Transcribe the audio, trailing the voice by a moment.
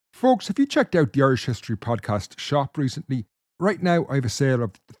Folks, have you checked out the Irish History Podcast shop recently? Right now, I have a sale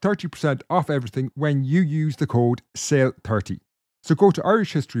of 30% off everything when you use the code SALE30. So go to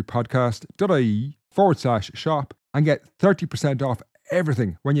irishhistorypodcast.ie/shop and get 30% off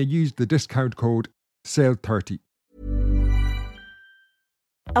everything when you use the discount code SALE30.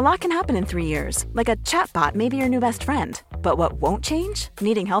 A lot can happen in 3 years, like a chatbot may be your new best friend. But what won't change?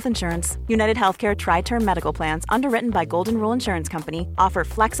 Needing health insurance. United Healthcare Tri-Term Medical Plans, underwritten by Golden Rule Insurance Company, offer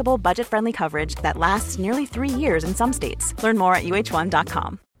flexible, budget-friendly coverage that lasts nearly 3 years in some states. Learn more at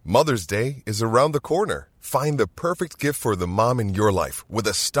uh1.com. Mother's Day is around the corner. Find the perfect gift for the mom in your life with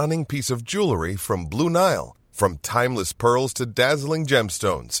a stunning piece of jewelry from Blue Nile. From timeless pearls to dazzling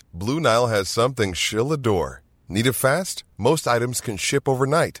gemstones, Blue Nile has something she'll adore. Need it fast? Most items can ship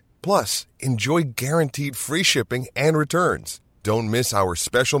overnight. Plus, enjoy guaranteed free shipping and returns. Don't miss our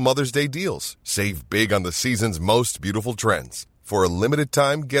special Mother's Day deals. Save big on the season's most beautiful trends. For a limited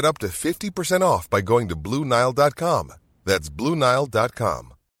time, get up to 50% off by going to BlueNile.com. That's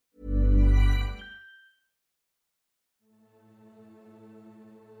BlueNile.com.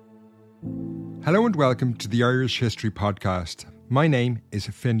 Hello and welcome to the Irish History Podcast. My name is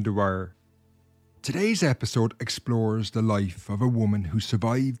Finn Dwyer. Today's episode explores the life of a woman who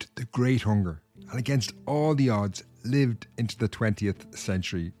survived the Great Hunger and against all the odds lived into the 20th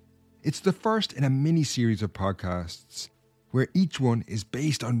century. It's the first in a mini-series of podcasts where each one is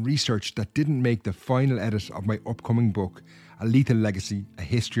based on research that didn't make the final edit of my upcoming book, A Lethal Legacy, A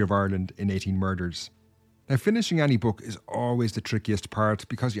History of Ireland in 18 Murders. Now, finishing any book is always the trickiest part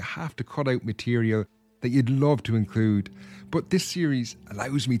because you have to cut out material that you'd love to include, but this series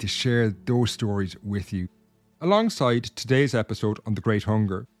allows me to share those stories with you. Alongside today's episode on the Great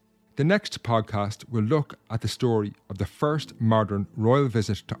Hunger, the next podcast will look at the story of the first modern royal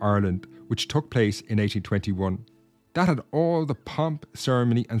visit to Ireland, which took place in 1821. That had all the pomp,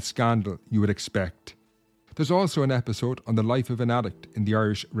 ceremony and scandal you would expect. There's also an episode on the life of an addict in the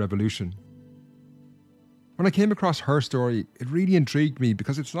Irish Revolution. When I came across her story, it really intrigued me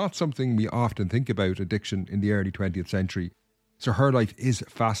because it's not something we often think about addiction in the early 20th century. So her life is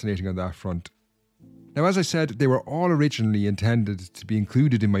fascinating on that front. Now, as I said, they were all originally intended to be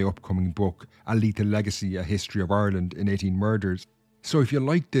included in my upcoming book, A Lethal Legacy, A History of Ireland in 18 Murders. So if you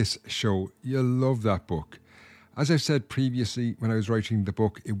like this show, you'll love that book. As I've said previously, when I was writing the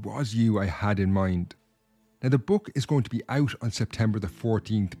book, it was you I had in mind. Now, the book is going to be out on September the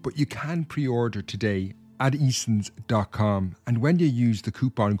 14th, but you can pre-order today at easons.com, and when you use the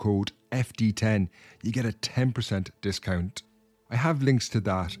coupon code FD10 you get a 10% discount. I have links to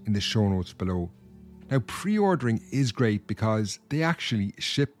that in the show notes below. Now, pre-ordering is great because they actually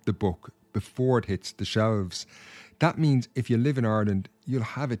ship the book before it hits the shelves. That means if you live in Ireland, you'll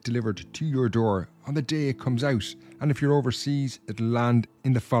have it delivered to your door on the day it comes out, and if you're overseas, it'll land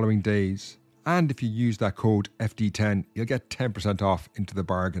in the following days. And if you use that code FD10 you'll get 10% off into the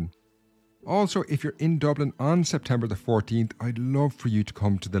bargain. Also, if you're in Dublin on September the 14th, I'd love for you to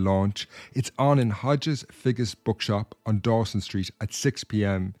come to the launch. It's on in Hodges Figgis Bookshop on Dawson Street at 6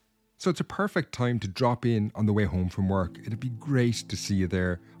 p.m. So it's a perfect time to drop in on the way home from work. It'd be great to see you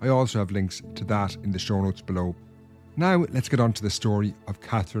there. I also have links to that in the show notes below. Now, let's get on to the story of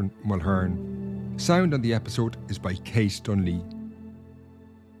Catherine Mulhern. Sound on the episode is by Kate Dunley.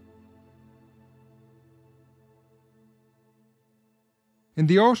 In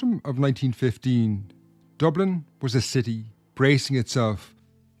the autumn of 1915, Dublin was a city bracing itself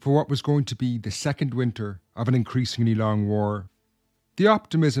for what was going to be the second winter of an increasingly long war. The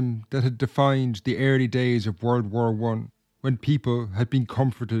optimism that had defined the early days of World War I, when people had been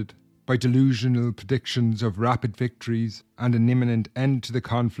comforted by delusional predictions of rapid victories and an imminent end to the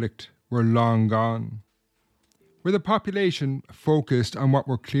conflict, were long gone. With a population focused on what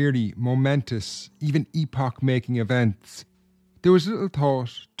were clearly momentous, even epoch-making events, there was little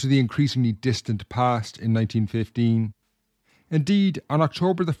thought to the increasingly distant past in 1915. Indeed, on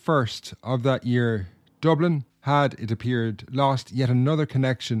October the 1st of that year, Dublin had, it appeared, lost yet another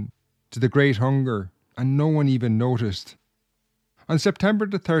connection to the Great Hunger, and no one even noticed. On September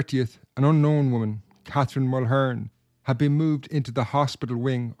the 30th, an unknown woman, Catherine Mulhern, had been moved into the hospital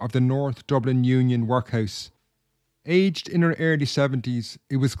wing of the North Dublin Union Workhouse. Aged in her early 70s,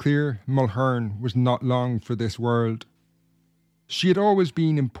 it was clear Mulhern was not long for this world. She had always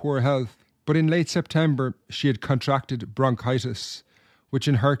been in poor health, but in late September she had contracted bronchitis, which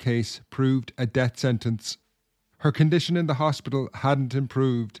in her case proved a death sentence. Her condition in the hospital hadn't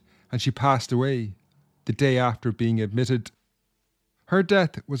improved, and she passed away the day after being admitted. Her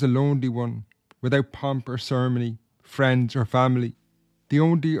death was a lonely one, without pomp or ceremony, friends or family. The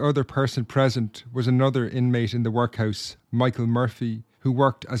only other person present was another inmate in the workhouse, Michael Murphy, who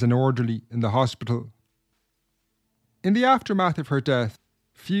worked as an orderly in the hospital. In the aftermath of her death,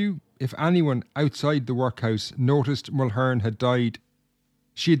 few, if anyone, outside the workhouse noticed Mulhern had died.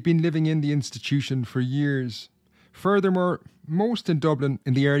 She had been living in the institution for years. Furthermore, most in Dublin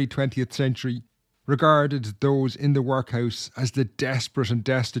in the early 20th century regarded those in the workhouse as the desperate and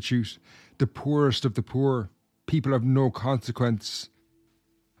destitute, the poorest of the poor, people of no consequence.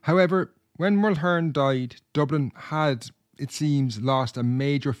 However, when Mulhern died, Dublin had, it seems, lost a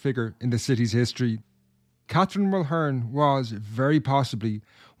major figure in the city's history. Catherine Mulhern was, very possibly,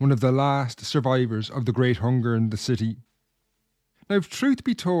 one of the last survivors of the Great Hunger in the city. Now, if truth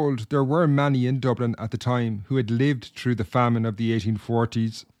be told, there were many in Dublin at the time who had lived through the famine of the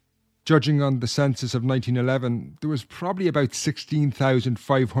 1840s. Judging on the census of 1911, there was probably about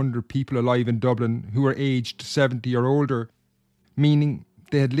 16,500 people alive in Dublin who were aged 70 or older, meaning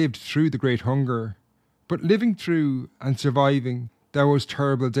they had lived through the Great Hunger. But living through and surviving those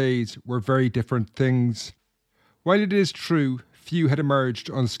terrible days were very different things. While it is true few had emerged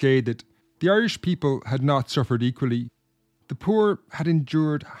unscathed, the Irish people had not suffered equally. The poor had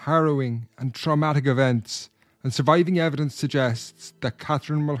endured harrowing and traumatic events, and surviving evidence suggests that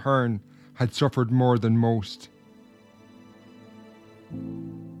Catherine Mulhern had suffered more than most.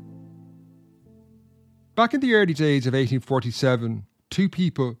 Back in the early days of 1847, 2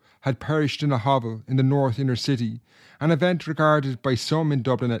 people had perished in a hovel in the north inner city, an event regarded by some in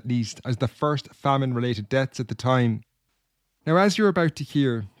Dublin at least as the first famine-related deaths at the time. Now, as you're about to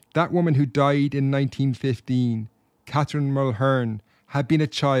hear, that woman who died in 1915, Catherine Mulhern, had been a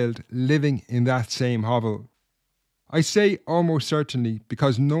child living in that same hovel. I say almost certainly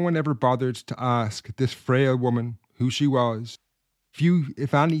because no one ever bothered to ask this frail woman who she was. Few,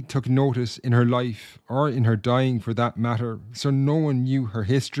 if any, took notice in her life, or in her dying for that matter, so no one knew her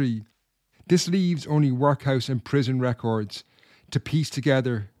history. This leaves only workhouse and prison records to piece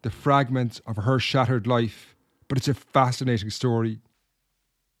together the fragments of her shattered life, but it's a fascinating story.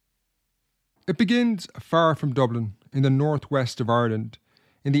 It begins far from Dublin, in the northwest of Ireland,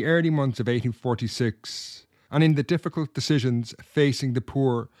 in the early months of 1846, and in the difficult decisions facing the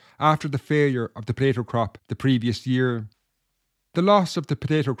poor after the failure of the potato crop the previous year. The loss of the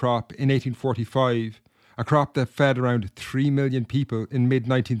potato crop in 1845, a crop that fed around 3 million people in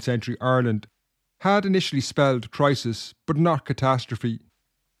mid-19th century Ireland, had initially spelled crisis, but not catastrophe.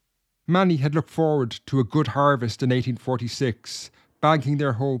 Many had looked forward to a good harvest in 1846, banking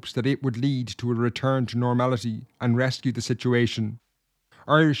their hopes that it would lead to a return to normality and rescue the situation.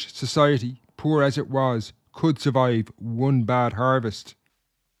 Irish society, poor as it was, could survive one bad harvest.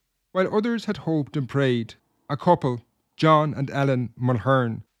 While others had hoped and prayed, a couple, John and Ellen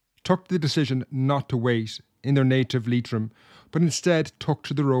Mulhern, took the decision not to wait in their native Leitrim, but instead took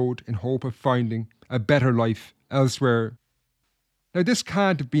to the road in hope of finding a better life elsewhere. Now, this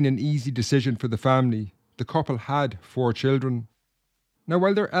can't have been an easy decision for the family. The couple had 4 children. Now,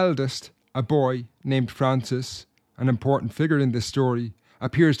 while their eldest, a boy named Francis, an important figure in this story,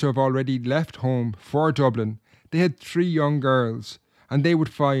 appears to have already left home for Dublin, they had 3 young girls, and they would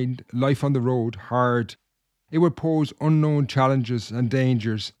find life on the road hard. It would pose unknown challenges and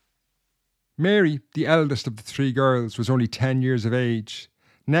dangers. Mary, the eldest of the 3 girls, was only 10 years of age.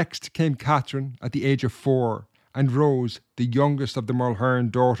 Next came Catherine at the age of 4, and Rose, the youngest of the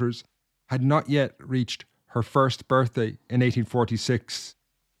Mulhern daughters, had not yet reached her first birthday in 1846.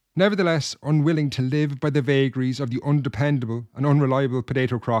 Nevertheless, unwilling to live by the vagaries of the undependable and unreliable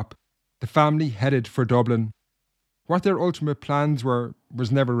potato crop, the family headed for Dublin. What their ultimate plans were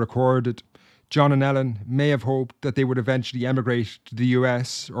was never recorded. John and Ellen may have hoped that they would eventually emigrate to the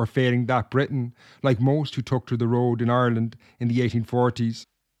US, or failing that, Britain, like most who took to the road in Ireland in the 1840s.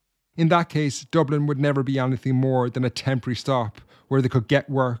 In that case, Dublin would never be anything more than a temporary stop where they could get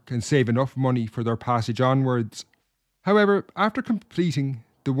work and save enough money for their passage onwards. However, after completing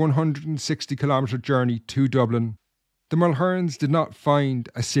the 160-kilometre journey to Dublin, the Mulherns did not find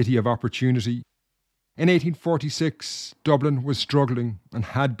a city of opportunity. In 1846, Dublin was struggling and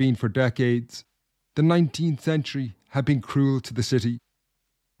had been for decades. The 19th century had been cruel to the city.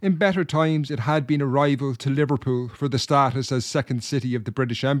 In better times, it had been a rival to Liverpool for the status as second city of the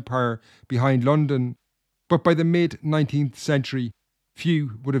British Empire behind London, but by the mid-19th century,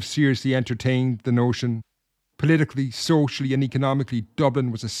 few would have seriously entertained the notion. Politically, socially and economically,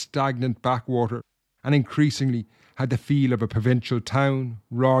 Dublin was a stagnant backwater and increasingly had the feel of a provincial town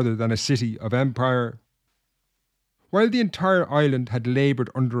rather than a city of empire. While the entire island had laboured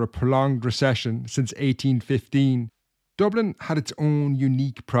under a prolonged recession since 1815, Dublin had its own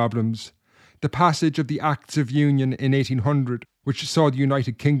unique problems. The passage of the Acts of Union in 1800, which saw the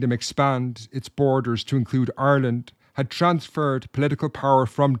United Kingdom expand its borders to include Ireland, had had transferred political power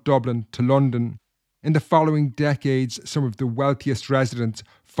from Dublin to London. In the following decades, some of the wealthiest residents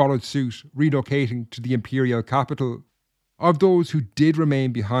followed suit, relocating to the imperial capital. Of those who did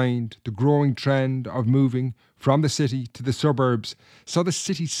remain behind, the growing trend of moving from the city to the suburbs saw the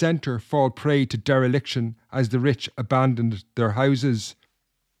city centre fall prey to dereliction as the rich abandoned their houses.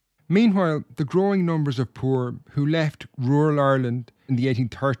 Meanwhile, the growing numbers of poor who left rural Ireland in the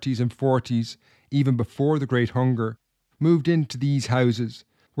 1830s and 40s, even before the Great Hunger, moved into these houses,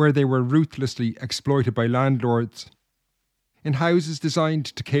 where they were ruthlessly exploited by landlords. In houses designed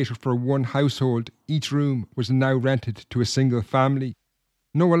to cater for one household, each room was now rented to a single family.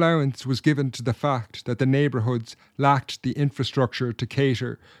 No allowance was given to the fact that the neighbourhoods lacked the infrastructure to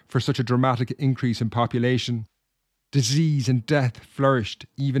cater for such a dramatic increase in population. Disease and death flourished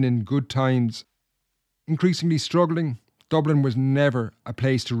even in good times. Increasingly struggling, Dublin was never a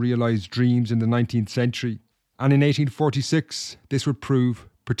place to realise dreams in the 19th century, and in 1846 this would prove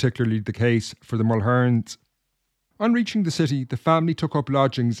particularly the case for the Mulherns. On reaching the city, the family took up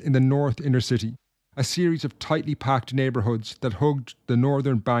lodgings in the North Inner City, a series of tightly packed neighbourhoods that hugged the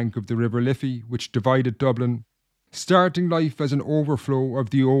northern bank of the River Liffey, which divided Dublin. Starting life as an overflow of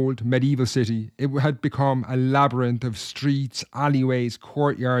the old medieval city, it had become a labyrinth of streets, alleyways,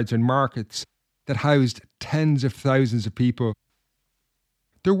 courtyards and markets that housed tens of thousands of people.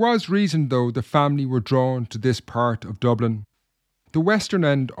 There was reason, though, the family were drawn to this part of Dublin. The western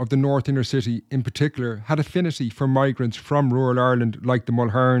end of the North Inner City in particular had affinity for migrants from rural Ireland like the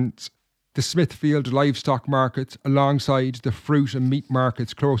Mulherns. The Smithfield livestock markets, alongside the fruit and meat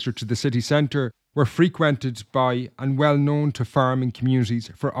markets closer to the city centre, were frequented by and well known to farming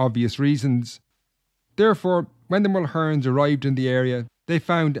communities for obvious reasons. Therefore, when the Mulherns arrived in the area, they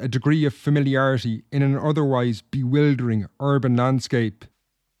found a degree of familiarity in an otherwise bewildering urban landscape.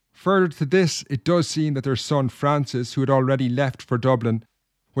 Further to this, it does seem that their son Francis, who had already left for Dublin,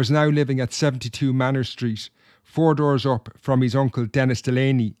 was now living at 72 Manor Street, 4 doors up from his uncle Dennis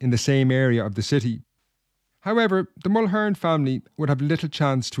Delaney in the same area of the city. However, the Mulhern family would have little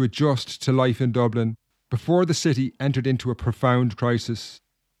chance to adjust to life in Dublin before the city entered into a profound crisis.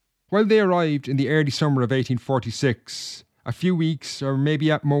 While they arrived in the early summer of 1846, a few weeks or maybe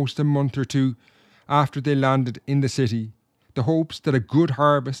at most a month or two after they landed in the city, the hopes that a good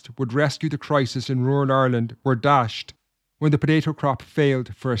harvest would rescue the crisis in rural Ireland were dashed when the potato crop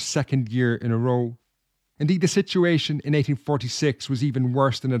failed for a second year in a row. Indeed, the situation in 1846 was even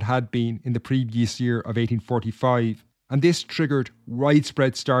worse than it had been in the previous year of 1845, and this triggered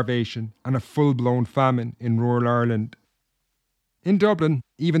widespread starvation and a full-blown famine in rural Ireland. In Dublin,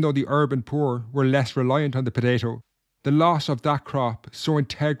 even though the urban poor were less reliant on the potato, the loss of that crop, so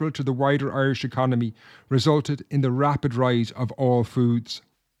integral to the wider Irish economy, resulted in the rapid rise of all foods.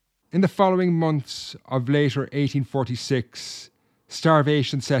 In the following months of later 1846,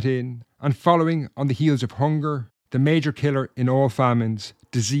 starvation set in, and following on the heels of hunger, the major killer in all famines,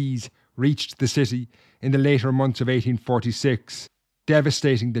 disease, reached the city in the later months of 1846,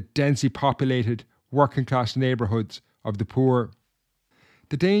 devastating the densely populated working-class neighbourhoods of the poor.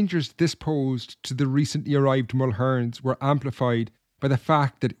 The dangers this posed to the recently arrived Mulherns were amplified by the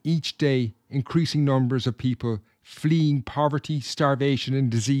fact that each day increasing numbers of people fleeing poverty, starvation and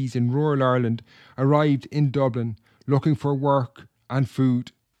disease in rural Ireland arrived in Dublin looking for work and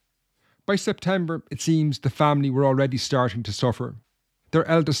food. By September, it seems the family were already starting to suffer. Their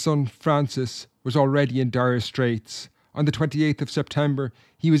eldest son, Francis, was already in dire straits. On the 28th of September,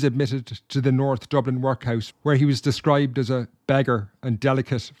 he was admitted to the North Dublin workhouse, where he was described as a beggar and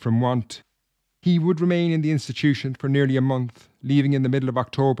delicate from want. He would remain in the institution for nearly a month, leaving in the middle of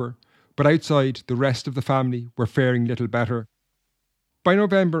October, but outside, the rest of the family were faring little better. By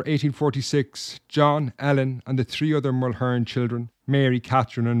November 1846, John, Ellen and the 3 other Mulhern children, Mary,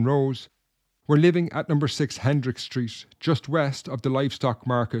 Catherine and Rose, were living at number 6 Hendrick Street, just west of the livestock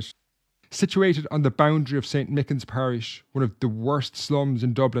market. Situated on the boundary of St Mickens Parish, one of the worst slums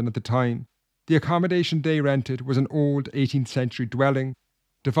in Dublin at the time, the accommodation they rented was an old 18th century dwelling,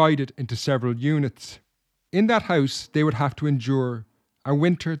 divided into several units. In that house they would have to endure a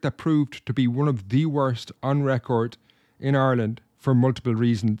winter that proved to be one of the worst on record in Ireland for multiple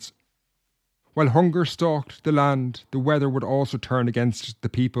reasons. While hunger stalked the land, the weather would also turn against the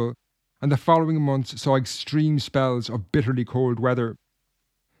people, and the following months saw extreme spells of bitterly cold weather.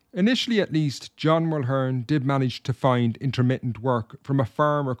 Initially at least, John Mulhern did manage to find intermittent work from a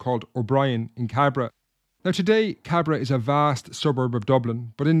farmer called O'Brien in Cabra. Now today, Cabra is a vast suburb of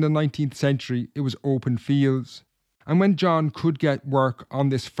Dublin, but in the 19th century it was open fields. And when John could get work on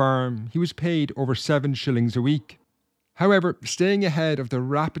this farm, he was paid over 7 shillings a week. However, staying ahead of the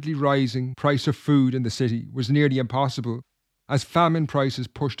rapidly rising price of food in the city was nearly impossible, as famine prices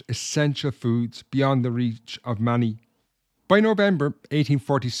pushed essential foods beyond the reach of many. By November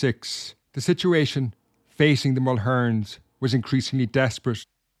 1846, the situation facing the Mulherns was increasingly desperate,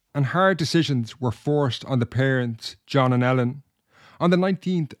 and hard decisions were forced on the parents, John and Ellen. On the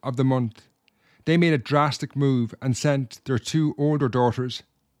 19th of the month, they made a drastic move and sent their two older daughters,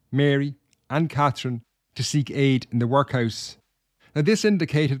 Mary and Catherine, to seek aid in the workhouse. Now, this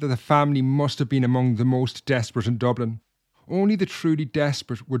indicated that the family must have been among the most desperate in Dublin. Only the truly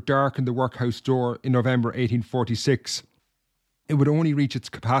desperate would darken the workhouse door in November 1846. It would only reach its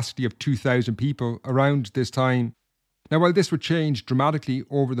capacity of 2,000 people around this time. Now, while this would change dramatically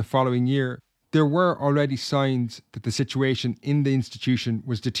over the following year, there were already signs that the situation in the institution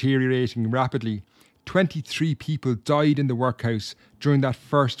was deteriorating rapidly. 23 people died in the workhouse during that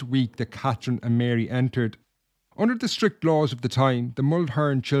first week that Catherine and Mary entered. Under the strict laws of the time, the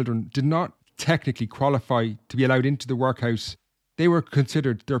Mulhern children did not technically qualify to be allowed into the workhouse. They were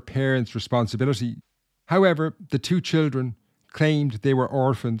considered their parents' responsibility. However, the two children claimed they were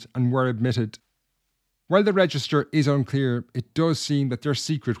orphans and were admitted. While the register is unclear, it does seem that their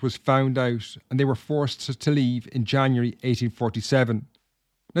secret was found out and they were forced to leave in January 1847.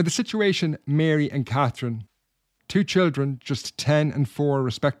 Now, the situation Mary and Catherine, two children, just 10 and 4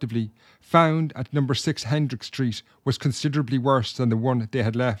 respectively, found at number 6 Hendrick Street was considerably worse than the one they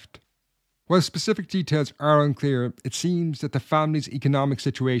had left. While specific details are unclear, it seems that the family's economic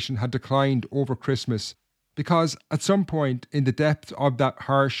situation had declined over Christmas because at some point in the depth of that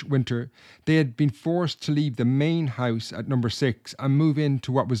harsh winter, they had been forced to leave the main house at number 6 and move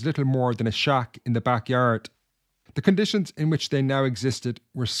into what was little more than a shack in the backyard. The conditions in which they now existed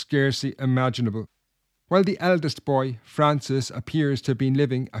were scarcely imaginable. While the eldest boy, Francis, appears to have been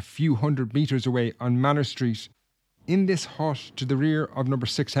living a few hundred metres away on Manor Street, in this hut to the rear of number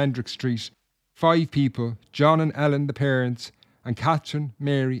 6 Hendrick Street, 5 people, John and Ellen the parents, and Catherine,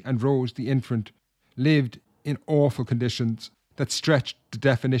 Mary and Rose the infant, lived in awful conditions that stretched the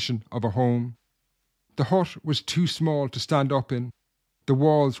definition of a home. The hut was too small to stand up in. The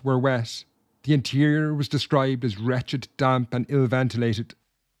walls were wet. The interior was described as wretched, damp and ill-ventilated,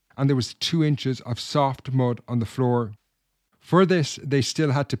 and there was 2 inches of soft mud on the floor. For this, they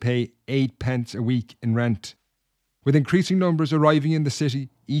still had to pay 8 pence a week in rent. With increasing numbers arriving in the city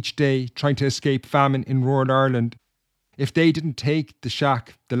each day trying to escape famine in rural Ireland, if they didn't take the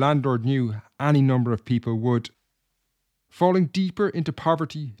shack, the landlord knew any number of people would. Falling deeper into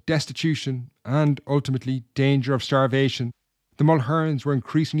poverty, destitution and, ultimately, danger of starvation, the Mulherns were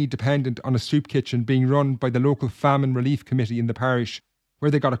increasingly dependent on a soup kitchen being run by the local famine relief committee in the parish,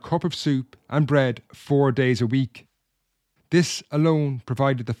 where they got a cup of soup and bread 4 days a week. This alone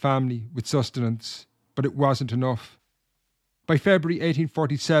provided the family with sustenance, but it wasn't enough. By February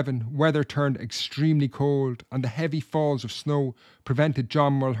 1847, weather turned extremely cold and the heavy falls of snow prevented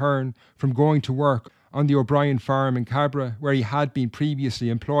John Mulhern from going to work on the O'Brien farm in Cabra, where he had been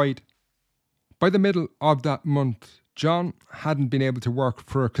previously employed. By the middle of that month, John hadn't been able to work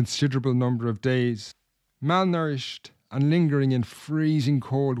for a considerable number of days. Malnourished and lingering in freezing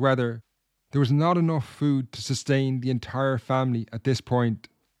cold weather, there was not enough food to sustain the entire family at this point.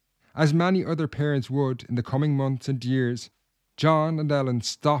 As many other parents would in the coming months and years, John and Ellen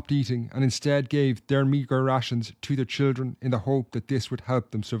stopped eating and instead gave their meagre rations to their children in the hope that this would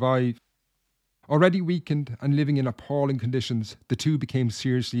help them survive. Already weakened and living in appalling conditions, the two became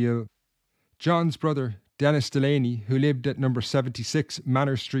seriously ill. John's brother, Dennis Delaney, who lived at number 76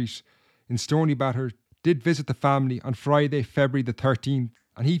 Manor Street in Stoneybatter, did visit the family on Friday, February the 13th,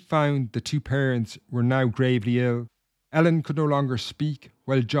 and he found the two parents were now gravely ill. Ellen could no longer speak,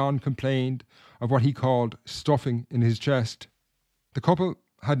 while John complained of what he called stuffing in his chest. The couple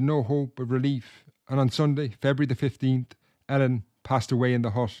had no hope of relief, and on Sunday, February the 15th, Ellen passed away in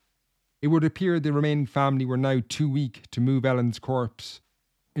the hut. It would appear the remaining family were now too weak to move Ellen's corpse.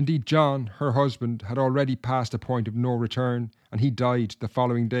 Indeed, John, her husband, had already passed a point of no return, and he died the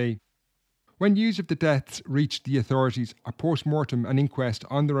following day. When news of the deaths reached the authorities, a post-mortem and inquest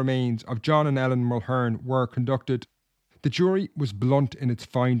on the remains of John and Ellen Mulhern were conducted. The jury was blunt in its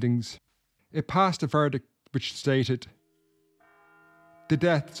findings. It passed a verdict which stated, "The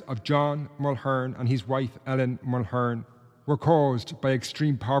deaths of John Mulhern and his wife Ellen Mulhern were caused by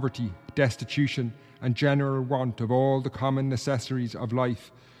extreme poverty, destitution and general want of all the common necessaries of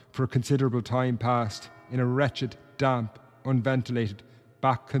life for a considerable time past in a wretched, damp, unventilated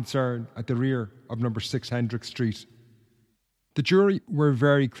back concern at the rear of number 6 Hendrick Street." The jury were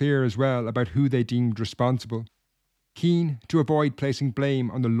very clear as well about who they deemed responsible. Keen to avoid placing blame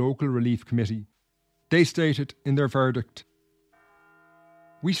on the local relief committee, They stated in their verdict,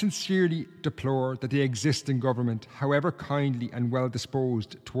 "We sincerely deplore that the existing government, however kindly and well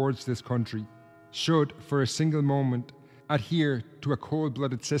disposed towards this country, should, for a single moment, adhere to a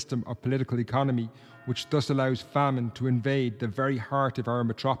cold-blooded system of political economy which thus allows famine to invade the very heart of our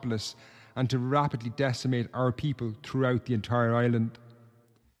metropolis and to rapidly decimate our people throughout the entire island."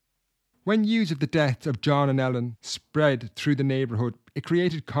 When news of the deaths of John and Ellen spread through the neighbourhood, it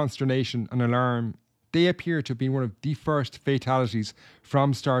created consternation and alarm. They appear to have been one of the first fatalities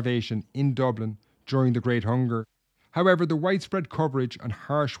from starvation in Dublin during the Great Hunger. However, the widespread coverage and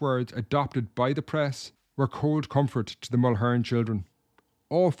harsh words adopted by the press were cold comfort to the Mulhern children.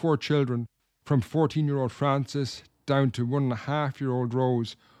 All 4 children, from 14-year-old Frances down to 1.5-year-old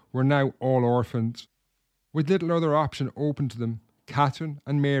Rose, were now all orphans. With little other option open to them, Catherine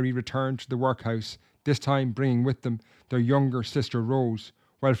and Mary returned to the workhouse, this time bringing with them their younger sister Rose,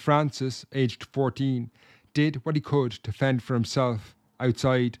 while Francis, aged 14, did what he could to fend for himself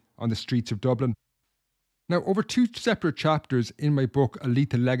outside on the streets of Dublin. Now, over 2 separate chapters in my book A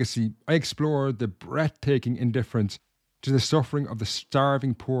Lethal Legacy, I explore the breathtaking indifference to the suffering of the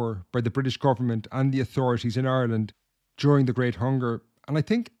starving poor by the British government and the authorities in Ireland during the Great Hunger, and I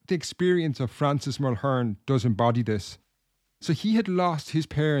think the experience of Francis Mulhern does embody this. So he had lost his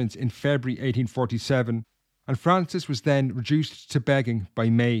parents in February 1847, and Francis was then reduced to begging by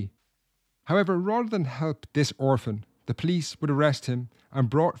May. However, rather than help this orphan, the police would arrest him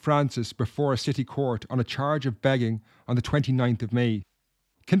and brought Francis before a city court on a charge of begging on the 29th of May.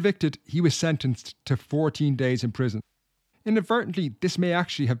 Convicted, he was sentenced to 14 days in prison. Inadvertently, this may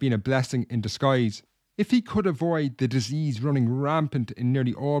actually have been a blessing in disguise. If he could avoid the disease running rampant in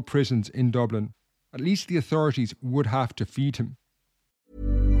nearly all prisons in Dublin, at least the authorities would have to feed him.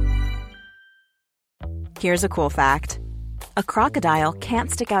 Here's a cool fact. A crocodile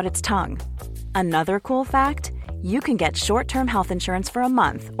can't stick out its tongue. Another cool fact, you can get short-term health insurance for a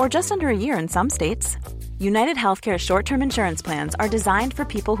month or just under a year in some states. United Healthcare short-term insurance plans are designed for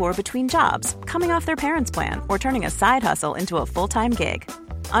people who are between jobs, coming off their parents' plan, or turning a side hustle into a full-time gig.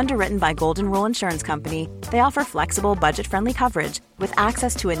 Underwritten by Golden Rule Insurance Company, they offer flexible, budget-friendly coverage with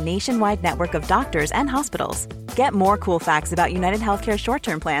access to a nationwide network of doctors and hospitals. Get more cool facts about United Healthcare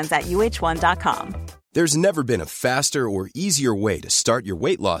short-term plans at uh1.com. There's never been a faster or easier way to start your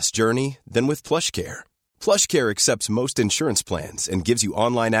weight loss journey than with PlushCare. PlushCare accepts most insurance plans and gives you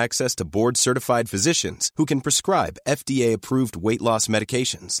online access to board-certified physicians who can prescribe FDA-approved weight loss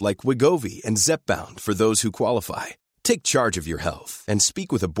medications like Wegovy and Zepbound for those who qualify. Take charge of your health and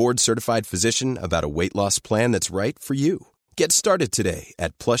speak with a board-certified physician about a weight loss plan that's right for you. Get started today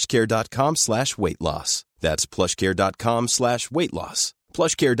at plushcare.com/weightloss. That's plushcare.com/weightloss.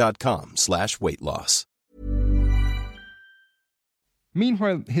 plushcare.com/weightloss.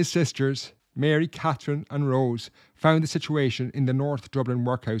 Meanwhile, his sisters, Mary, Catherine and Rose, found the situation in the North Dublin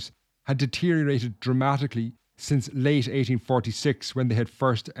workhouse had deteriorated dramatically since late 1846 when they had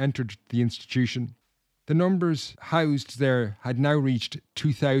first entered the institution. The numbers housed there had now reached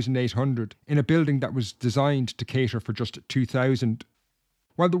 2,800 in a building that was designed to cater for just 2,000.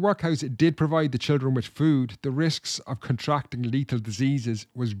 While the workhouse did provide the children with food, the risks of contracting lethal diseases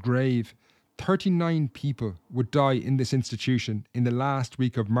was grave. 39 people would die in this institution in the last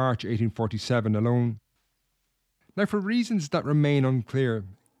week of March 1847 alone. Now, for reasons that remain unclear,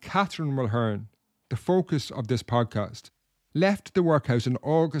 Catherine Mulhern, the focus of this podcast, left the workhouse on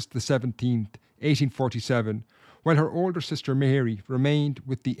August the 17th, 1847, while her older sister Mary remained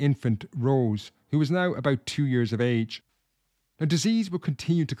with the infant Rose, who was now about 2 years of age. Now, disease would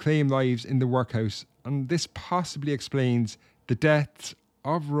continue to claim lives in the workhouse, and this possibly explains the deaths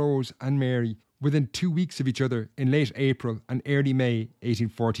of Rose and Mary within 2 weeks of each other in late April and early May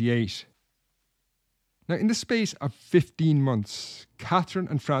 1848. Now, in the space of 15 months, Catherine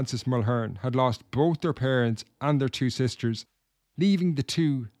and Francis Mulhern had lost both their parents and their 2 sisters, leaving the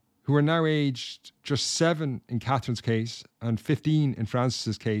 2, who are now aged just 7 in Catherine's case and 15 in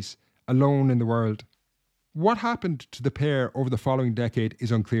Francis's case, alone in the world. What happened to the pair over the following decade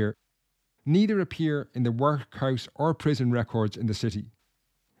is unclear. Neither appear in the workhouse or prison records in the city.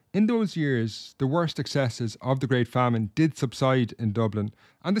 In those years, the worst excesses of the Great Famine did subside in Dublin,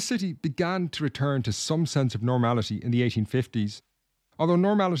 and the city began to return to some sense of normality in the 1850s, although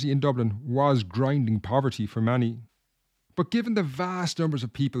normality in Dublin was grinding poverty for many. But given the vast numbers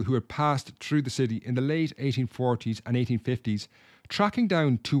of people who had passed through the city in the late 1840s and 1850s, tracking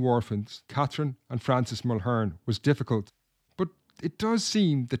down 2 orphans, Catherine and Francis Mulhern, was difficult. But it does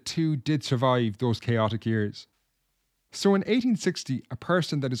seem the 2 did survive those chaotic years. So in 1860, a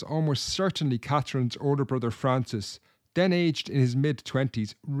person that is almost certainly Catherine's older brother Francis then aged in his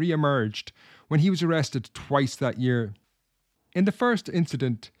mid-20s, re-emerged when he was arrested twice that year. In the first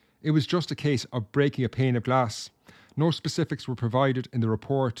incident, it was just a case of breaking a pane of glass. No specifics were provided in the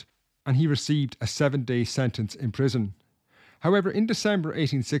report, and he received a 7-day sentence in prison. However, in December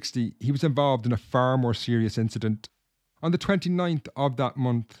 1860, he was involved in a far more serious incident. On the 29th of that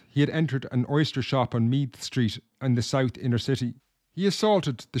month, he had entered an oyster shop on Meath Street in the south inner city. He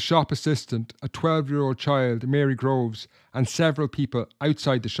assaulted the shop assistant, a 12-year-old child, Mary Groves, and several people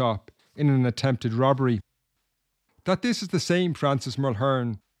outside the shop in an attempted robbery. That this is the same Francis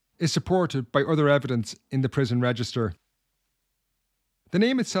Mulhern is supported by other evidence in the prison register. The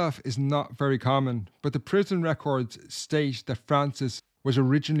name itself is not very common, but the prison records state that Francis was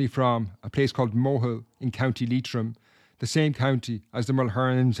originally from a place called Mohill in County Leitrim, the same county as the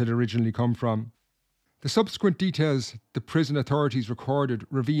Mulherns had originally come from. The subsequent details the prison authorities recorded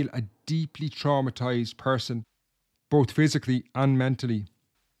reveal a deeply traumatised person, both physically and mentally.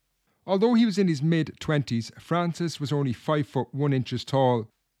 Although he was in his mid-20s, Francis was only 5 foot 1 inches tall,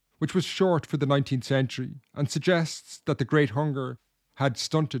 which was short for the 19th century, and suggests that the Great Hunger had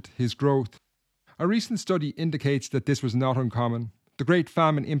stunted his growth. A recent study indicates that this was not uncommon. The Great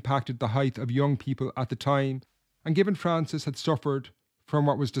Famine impacted the height of young people at the time, and given Francis had suffered from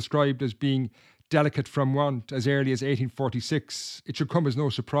what was described as being delicate from want as early as 1846, it should come as no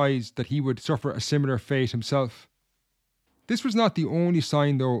surprise that he would suffer a similar fate himself. This was not the only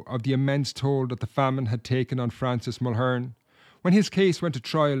sign, though, of the immense toll that the famine had taken on Francis Mulhern. When his case went to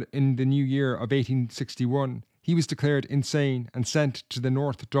trial in the new year of 1861, he was declared insane and sent to the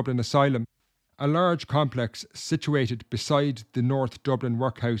North Dublin Asylum, a large complex situated beside the North Dublin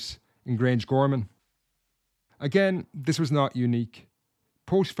Workhouse in Grangegorman. Again, this was not unique.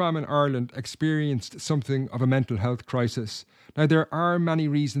 Post-famine Ireland experienced something of a mental health crisis. Now, there are many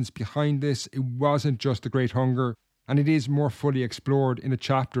reasons behind this. It wasn't just the Great Hunger, and it is more fully explored in a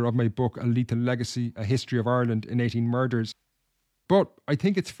chapter of my book, A Lethal Legacy, A History of Ireland in 18 Murders. But I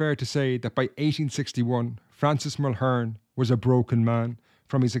think it's fair to say that by 1861, Francis Mulhern was a broken man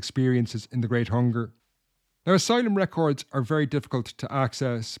from his experiences in the Great Hunger. Now, asylum records are very difficult to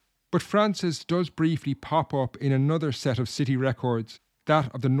access, but Francis does briefly pop up in another set of city records,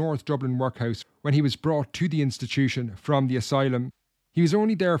 that of the North Dublin Workhouse, when he was brought to the institution from the asylum. He was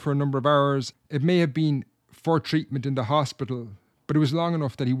only there for a number of hours. It may have been for treatment in the hospital, but it was long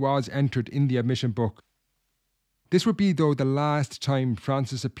enough that he was entered in the admission book. This would be, though, the last time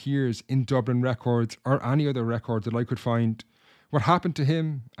Francis appears in Dublin records or any other record that I could find. What happened to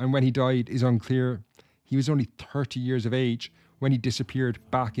him and when he died is unclear. He was only 30 years of age when he disappeared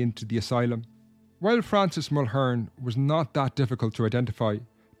back into the asylum. While Francis Mulhern was not that difficult to identify,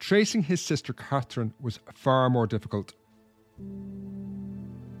 tracing his sister Catherine was far more difficult.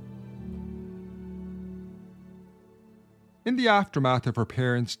 In the aftermath of her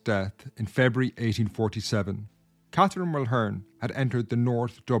parents' death in February 1847, Catherine Mulhern had entered the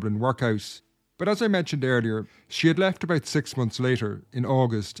North Dublin Workhouse, but as I mentioned earlier, she had left about 6 months later, in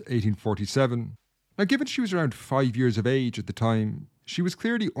August 1847. Now, given she was around 5 years of age at the time, she was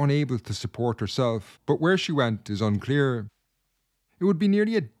clearly unable to support herself, but where she went is unclear. It would be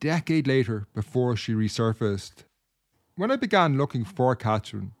nearly a decade later before she resurfaced. When I began looking for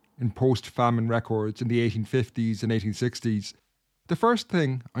Catherine in post-famine records in the 1850s and 1860s, the first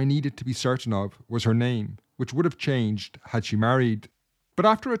thing I needed to be certain of was her name, which would have changed had she married. But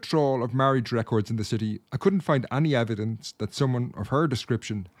after a trawl of marriage records in the city, I couldn't find any evidence that someone of her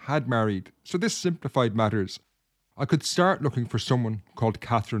description had married, so this simplified matters. I could start looking for someone called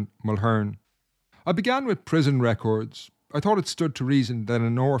Catherine Mulhern. I began with prison records. I thought it stood to reason that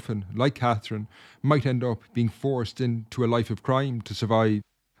an orphan like Catherine might end up being forced into a life of crime to survive,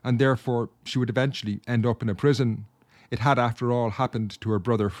 and therefore she would eventually end up in a prison. It had, after all, happened to her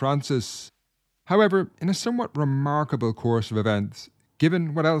brother Francis. However, in a somewhat remarkable course of events,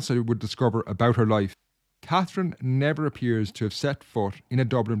 given what else I would discover about her life, Catherine never appears to have set foot in a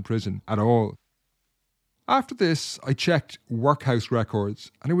Dublin prison at all. After this, I checked workhouse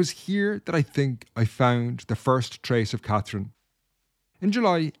records, and it was here that I think I found the first trace of Catherine. In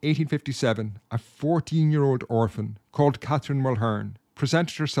July 1857, a 14-year-old orphan called Catherine Mulhern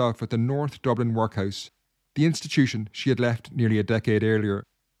presented herself at the North Dublin Workhouse, the institution she had left nearly a decade earlier.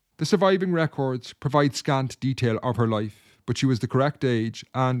 The surviving records provide scant detail of her life, but she was the correct age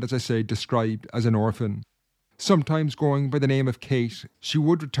and, as I say, described as an orphan. Sometimes going by the name of Kate, she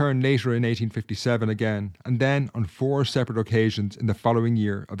would return later in 1857 again, and then on 4 separate occasions in the following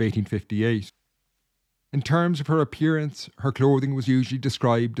year of 1858. In terms of her appearance, her clothing was usually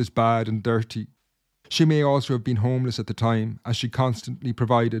described as bad and dirty. She may also have been homeless at the time, as she constantly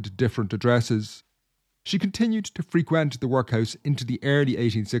provided different addresses. She continued to frequent the workhouse into the early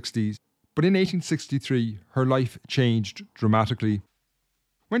 1860s, but in 1863 her life changed dramatically.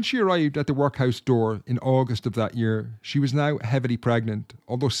 When she arrived at the workhouse door in August of that year, she was now heavily pregnant,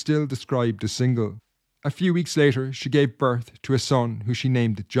 although still described as single. A few weeks later, she gave birth to a son who she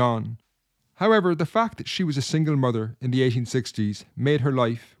named John. However, the fact that she was a single mother in the 1860s made her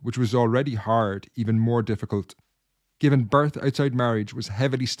life, which was already hard, even more difficult. Giving birth outside marriage was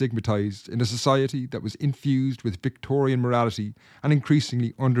heavily stigmatised in a society that was infused with Victorian morality and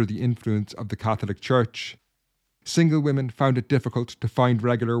increasingly under the influence of the Catholic Church. Single women found it difficult to find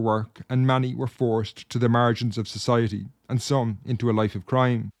regular work, and many were forced to the margins of society, and some into a life of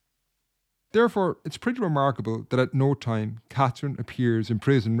crime. Therefore, it's pretty remarkable that at no time Catherine appears in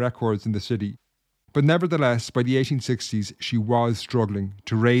prison records in the city, but nevertheless by the 1860s she was struggling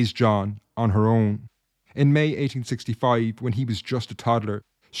to raise John on her own. In May 1865, when he was just a toddler,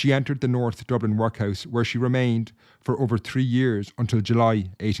 she entered the North Dublin workhouse where she remained for over 3 years until July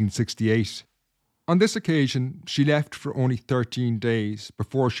 1868. On this occasion, she left for only 13 days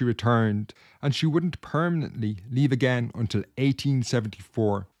before she returned, and she wouldn't permanently leave again until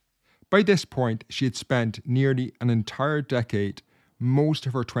 1874. By this point, she had spent nearly an entire decade, most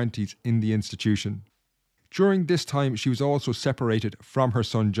of her 20s, in the institution. During this time, she was also separated from her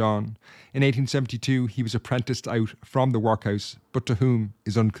son John. In 1872, he was apprenticed out from the workhouse, but to whom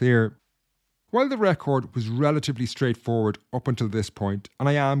is unclear. While the record was relatively straightforward up until this point, and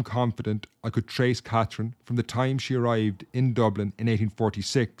I am confident I could trace Catherine from the time she arrived in Dublin in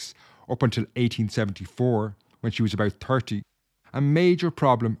 1846 up until 1874, when she was about 30, a major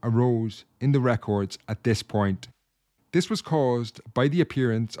problem arose in the records at this point. This was caused by the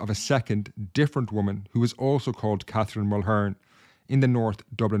appearance of a second, different woman who was also called Catherine Mulhern in the North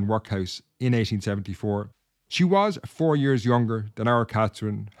Dublin workhouse in 1874. She was 4 years younger than our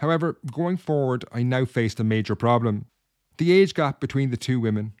Catherine. However, going forward, I now faced a major problem. The age gap between the two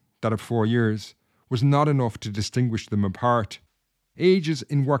women, that of 4 years, was not enough to distinguish them apart. Ages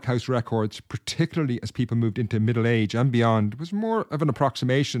in workhouse records, particularly as people moved into middle age and beyond, was more of an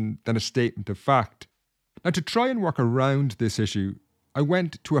approximation than a statement of fact. Now, to try and work around this issue, I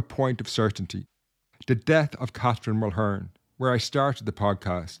went to a point of certainty, the death of Catherine Mulhern, where I started the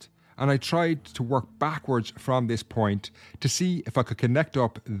podcast, and I tried to work backwards from this point to see if I could connect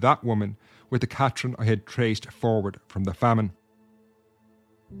up that woman with the Catherine I had traced forward from the famine.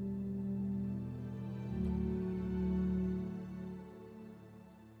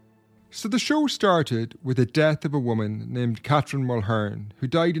 So the show started with the death of a woman named Catherine Mulhern, who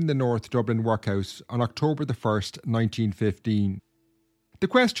died in the North Dublin workhouse on October the 1st, 1915. The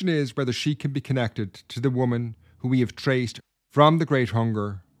question is whether she can be connected to the woman who we have traced from the Great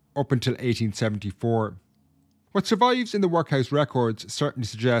Hunger up until 1874. What survives in the workhouse records certainly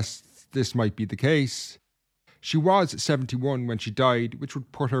suggests this might be the case. She was 71 when she died, which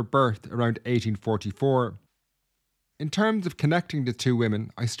would put her birth around 1844. In terms of connecting the two women,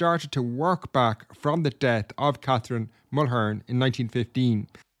 I started to work back from the death of Catherine Mulhern in 1915,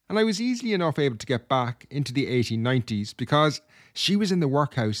 and I was easily enough able to get back into the 1890s because she was in the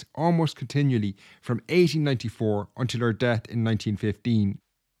workhouse almost continually from 1894 until her death in 1915.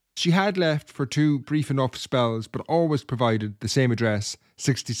 She had left for 2 brief enough spells, but always provided the same address,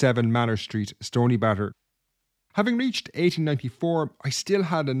 67 Manor Street, Stoneybatter. Having reached 1894, I still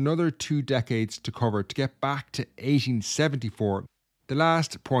had another 2 decades to cover to get back to 1874, the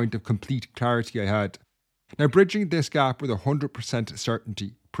last point of complete clarity I had. Now, bridging this gap with 100%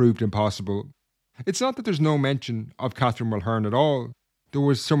 certainty proved impossible. It's not that there's no mention of Catherine Mulhern at all. There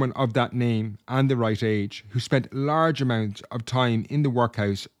was someone of that name and the right age who spent large amounts of time in the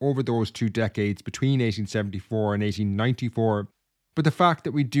workhouse over those 2 decades between 1874 and 1894. But the fact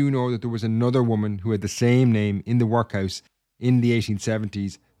that we do know that there was another woman who had the same name in the workhouse in the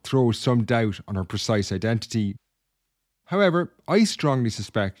 1870s throws some doubt on her precise identity. However, I strongly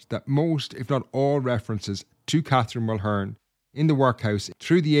suspect that most, if not all, references to Catherine Mulhern in the workhouse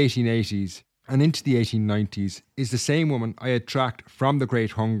through the 1880s and into the 1890s is the same woman I had tracked from the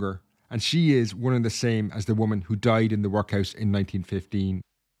Great Hunger, and she is one and the same as the woman who died in the workhouse in 1915.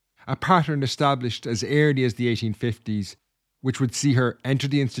 A pattern established as early as the 1850s, which would see her enter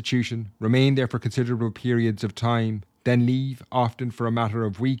the institution, remain there for considerable periods of time, then leave, often for a matter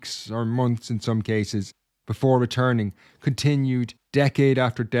of weeks or months in some cases, before returning, continued decade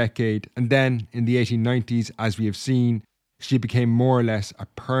after decade, and then in the 1890s, as we have seen, she became more or less a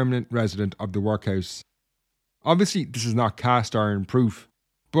permanent resident of the workhouse. Obviously, this is not cast iron proof,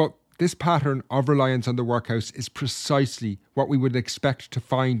 but this pattern of reliance on the workhouse is precisely what we would expect to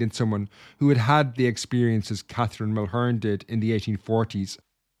find in someone who had had the experiences Catherine Mulhern did in the 1840s.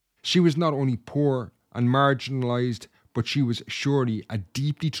 She was not only poor, and marginalised, but she was surely a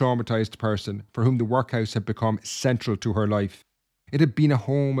deeply traumatised person for whom the workhouse had become central to her life. It had been a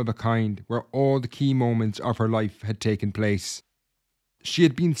home of a kind where all the key moments of her life had taken place. She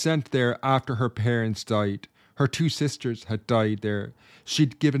had been sent there after her parents died. Her 2 sisters had died there.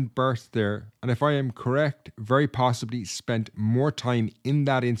 She'd given birth there, and if I am correct, very possibly spent more time in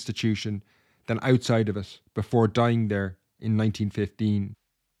that institution than outside of it before dying there in 1915.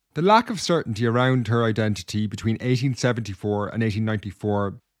 The lack of certainty around her identity between 1874 and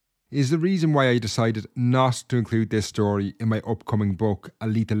 1894 is the reason why I decided not to include this story in my upcoming book, A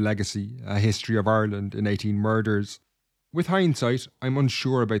Lethal Legacy, A History of Ireland in 18 Murders. With hindsight, I'm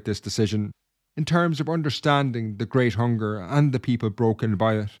unsure about this decision. In terms of understanding the Great Hunger and the people broken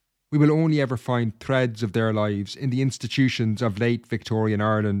by it, we will only ever find threads of their lives in the institutions of late Victorian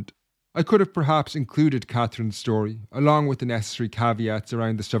Ireland. I could have perhaps included Catherine's story, along with the necessary caveats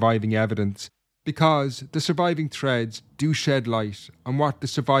around the surviving evidence, because the surviving threads do shed light on what the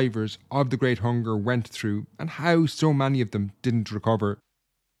survivors of the Great Hunger went through and how so many of them didn't recover.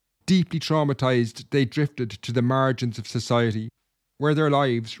 Deeply traumatised, they drifted to the margins of society, where their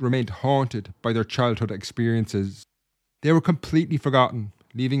lives remained haunted by their childhood experiences. They were completely forgotten,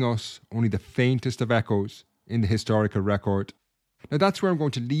 leaving us only the faintest of echoes in the historical record. Now that's where I'm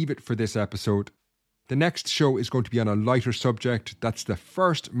going to leave it for this episode. The next show is going to be on a lighter subject. That's the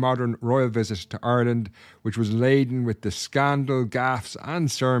first modern royal visit to Ireland, which was laden with the scandal, gaffes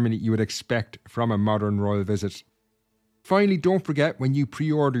and ceremony you would expect from a modern royal visit. Finally, don't forget, when you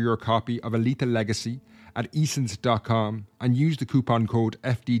pre-order your copy of A Lethal Legacy at easons.com and use the coupon code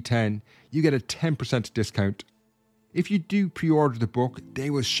FD10, you get a 10% discount. If you do pre-order the book, they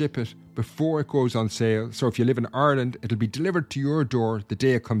will ship it before it goes on sale. So if you live in Ireland, it'll be delivered to your door the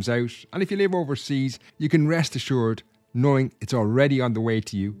day it comes out. And if you live overseas, you can rest assured knowing it's already on the way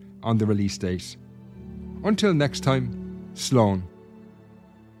to you on the release date. Until next time, Slán.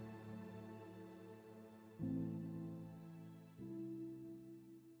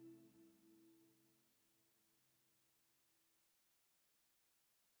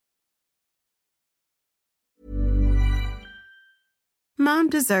 Mom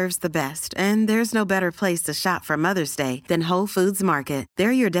deserves the best, and there's no better place to shop for Mother's Day than Whole Foods Market.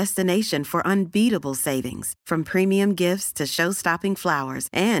 They're your destination for unbeatable savings, from premium gifts to show-stopping flowers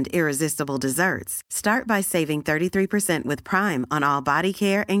and irresistible desserts. Start by saving 33% with Prime on all body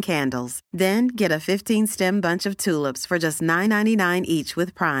care and candles. Then get a 15-stem bunch of tulips for just $9.99 each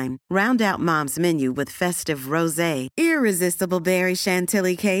with Prime. Round out Mom's menu with festive rosé, irresistible berry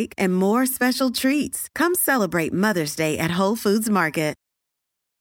chantilly cake, and more special treats. Come celebrate Mother's Day at Whole Foods Market.